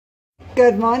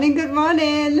Good morning, good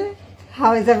morning.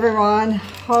 How is everyone?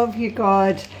 Hope you're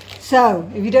good.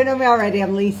 So, if you don't know me already,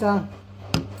 I'm Lisa.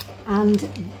 And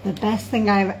the best thing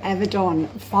I've ever done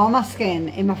for my skin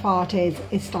in my 40s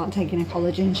is start taking a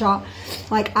collagen shot.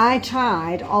 Like, I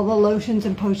tried all the lotions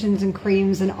and potions and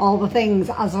creams and all the things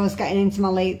as I was getting into my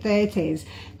late 30s.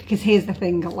 Because here's the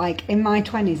thing, like in my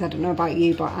 20s, I don't know about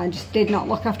you, but I just did not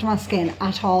look after my skin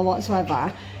at all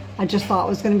whatsoever. I just thought I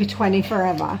was going to be 20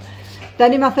 forever.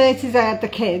 Then in my 30s I had the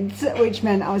kids, which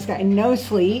meant I was getting no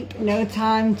sleep, no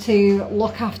time to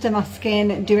look after my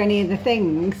skin, do any of the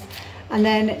things. And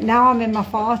then now I'm in my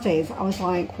 40s, I was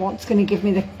like, what's going to give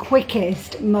me the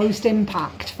quickest, most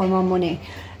impact for my money?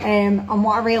 And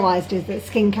what I realised is that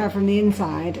skincare from the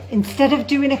inside, instead of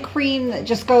doing a cream that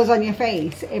just goes on your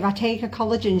face, if I take a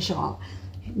collagen shot,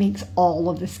 it makes all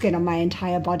of the skin on my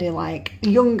entire body like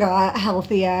younger,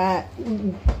 healthier,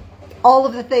 all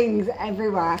of the things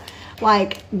everywhere.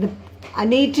 Like, I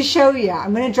need to show you,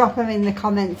 I'm going to drop them in the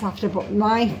comments after, but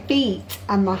my feet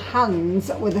and my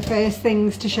hands were the first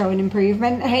things to show an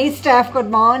improvement. Hey Steph, good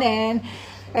morning.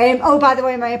 Oh, by the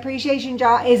way, my appreciation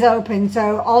jar is open,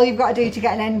 so all you've got to do to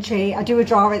get an entry, I do a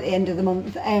draw at the end of the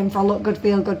month for a Look Good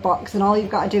Feel Good box, and all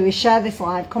you've got to do is share this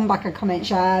live, come back and comment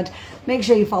shared, make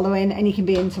sure you're following, and you can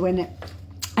be in to win it.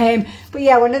 But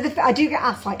yeah, I do get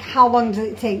asked, like, how long does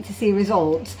it take to see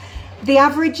results? The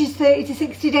average is 30 to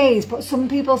 60 days, but some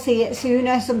people see it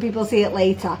sooner, some people see it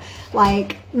later.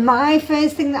 Like, my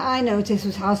first thing that I noticed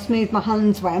was how smooth my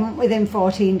hands went within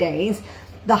 14 days.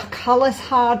 The callous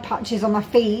hard patches on my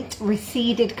feet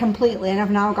receded completely, and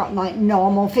I've now got like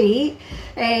normal feet.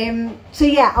 So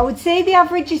yeah, I would say the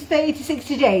average is 30 to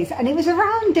 60 days, and it was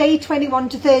around day 21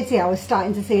 to 30 I was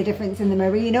starting to see a difference in the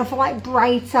mirror, you know, for like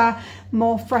brighter,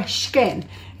 more fresh skin.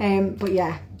 But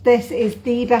yeah, this is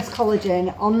the best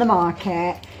collagen on the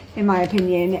market, in my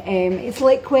opinion. It's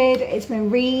liquid, it's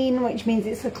marine, which means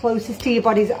it's the closest to your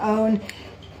body's own,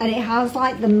 and it has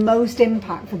like the most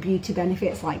impact for beauty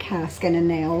benefits like hair, skin and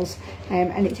nails,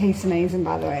 and it tastes amazing,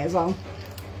 by the way, as well.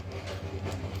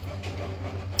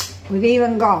 We've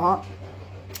even got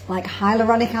like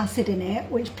hyaluronic acid in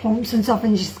it, which plumps and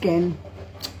softens your skin,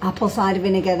 apple cider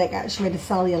vinegar that gets rid of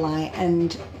cellulite,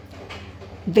 and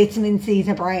vitamin C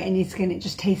to brighten your skin. It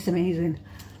just tastes amazing.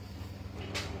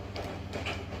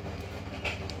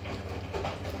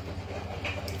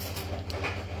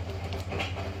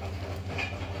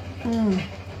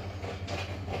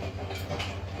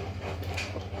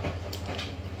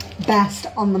 Best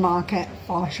on the market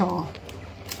for sure.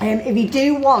 If you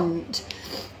do want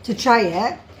to try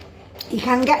it, you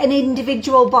can get an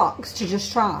individual box to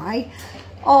just try,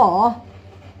 or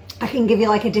I can give you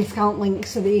like a discount link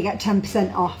so that you get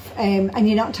 10% off, and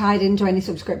you're not tied into any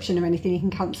subscription or anything. You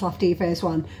can cancel after your first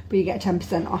one, but you get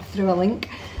 10% off through a link.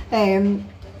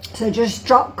 So just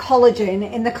drop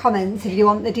collagen in the comments if you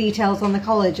want the details on the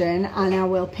collagen, and I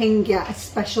will ping you a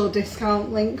special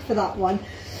discount link for that one.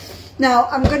 Now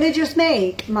I'm going to just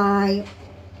make my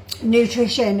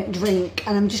nutrition drink,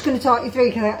 and I'm just going to talk you through,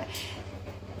 because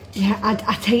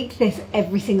I take this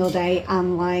every single day,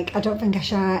 and like, I don't think I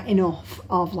share enough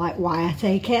of like why I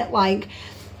take it. Like,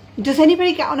 does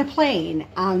anybody get on a plane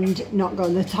and not go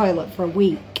to the toilet for a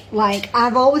week? Like,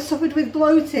 I've always suffered with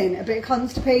bloating, a bit of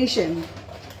constipation.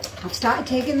 I've started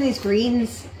taking these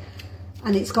greens,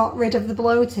 and it's got rid of the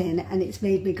bloating, and it's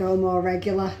made me go more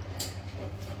regular,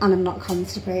 and I'm not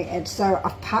constipated. So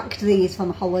I've packed these for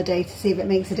my holiday to see if it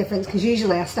makes a difference, because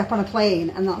usually I step on a plane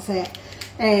and that's it.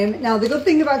 Now the good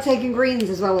thing about taking greens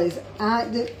as well is,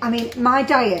 I mean, my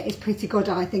diet is pretty good.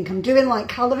 I think I'm doing like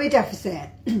calorie deficit.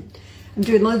 I'm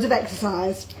doing loads of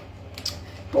exercise,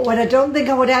 but what I don't think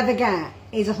I would ever get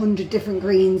is 100 different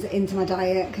greens into my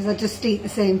diet, because I just eat the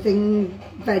same thing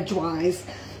veg wise.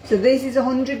 So this is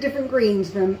 100 different greens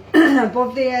from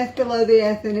above the earth, below the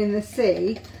earth and in the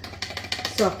sea.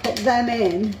 So I put them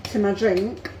in to my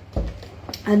drink,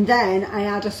 and then I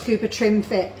add a scoop of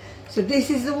Trimfit. So this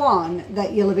is the one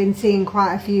that you'll have been seeing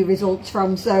quite a few results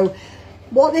from. So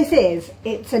what this is,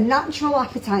 it's a natural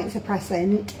appetite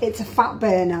suppressant, it's a fat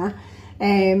burner.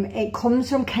 It comes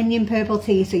from Kenyan purple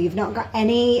tea, so you've not got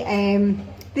any,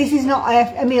 this is not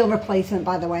a meal replacement,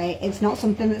 by the way. It's not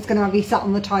something that's going to have you sat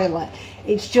on the toilet.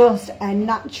 It's just a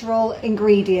natural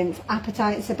ingredient,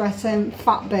 appetite suppressant,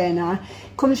 fat burner.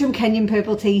 Comes from Kenyan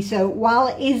purple tea, so while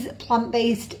it is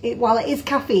plant-based, while it is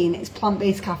caffeine, it's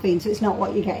plant-based caffeine, so it's not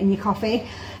what you get in your coffee.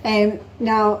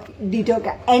 Now, you don't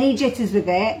get any jitters with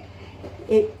it.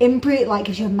 It like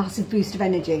gives you a massive boost of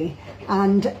energy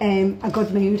and a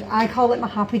good mood. I call it my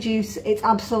happy juice. It's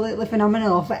absolutely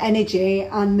phenomenal for energy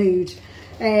and mood.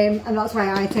 and that's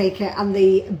why I take it. And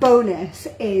the bonus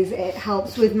is it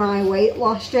helps with my weight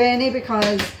loss journey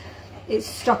because it's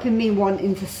stopping me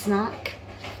wanting to snack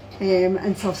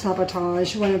and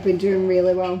self-sabotage when I've been doing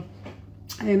really well.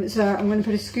 So I'm going to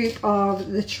put a scoop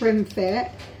of the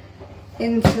Trimfit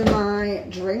into my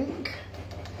drink.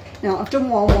 Now I've done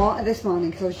warm water this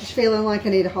morning because I was just feeling like I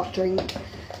need a hot drink.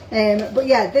 But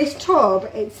yeah, this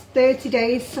tub, it's 30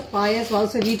 days supply as well.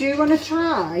 So if you do want to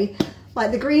try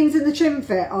like the greens in the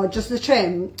Trimfit or just the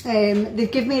trim,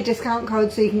 they've given me a discount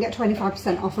code so you can get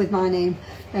 25% off with my name.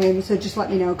 So just let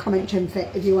me know, comment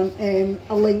Trimfit if you want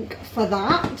a link for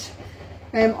that.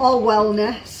 All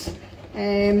wellness.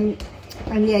 And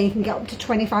yeah, you can get up to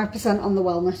 25% on the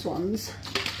wellness ones.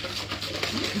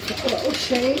 Get a little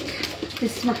shake.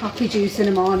 This is my happy juice in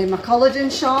the morning. My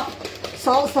collagen shot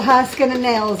sorts the hair, skin and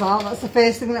nails out. That's the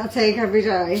first thing that I take every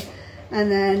day.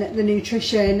 And then the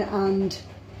nutrition and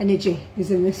energy is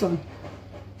in this one.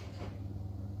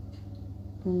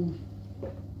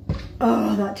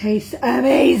 Oh, that tastes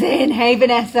amazing. Hey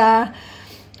Vanessa.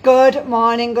 Good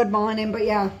morning, good morning. But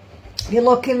yeah, if you're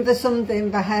looking for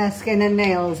something for hair, skin and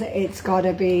nails, it's got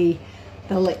to be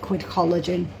the liquid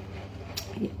collagen.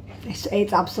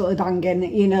 It's absolutely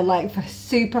banging, you know, like for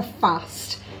super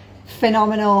fast,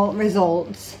 phenomenal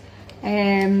results.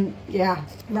 Yeah,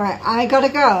 right, I gotta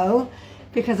go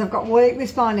because I've got work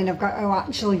this morning. I've got to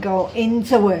actually go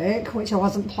into work, which I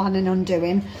wasn't planning on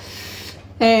doing.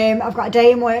 I've got a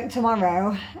day in work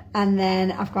tomorrow, and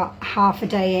then I've got half a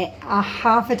day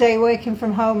working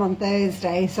from home on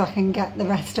Thursday, so I can get the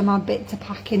rest of my bits of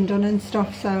packing done and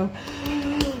stuff. So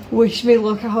wish me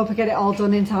luck. I hope I get it all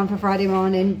done in time for Friday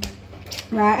morning.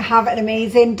 Right, have an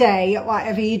amazing day,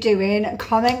 whatever you're doing.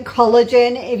 Comment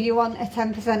collagen if you want a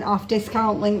 10% off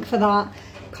discount link for that.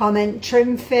 Comment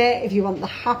Trimfit if you want the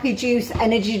happy juice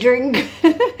energy drink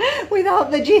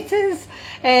without the jitters.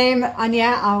 And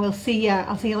yeah, I will see you.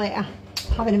 I'll see you later.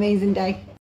 Have an amazing day.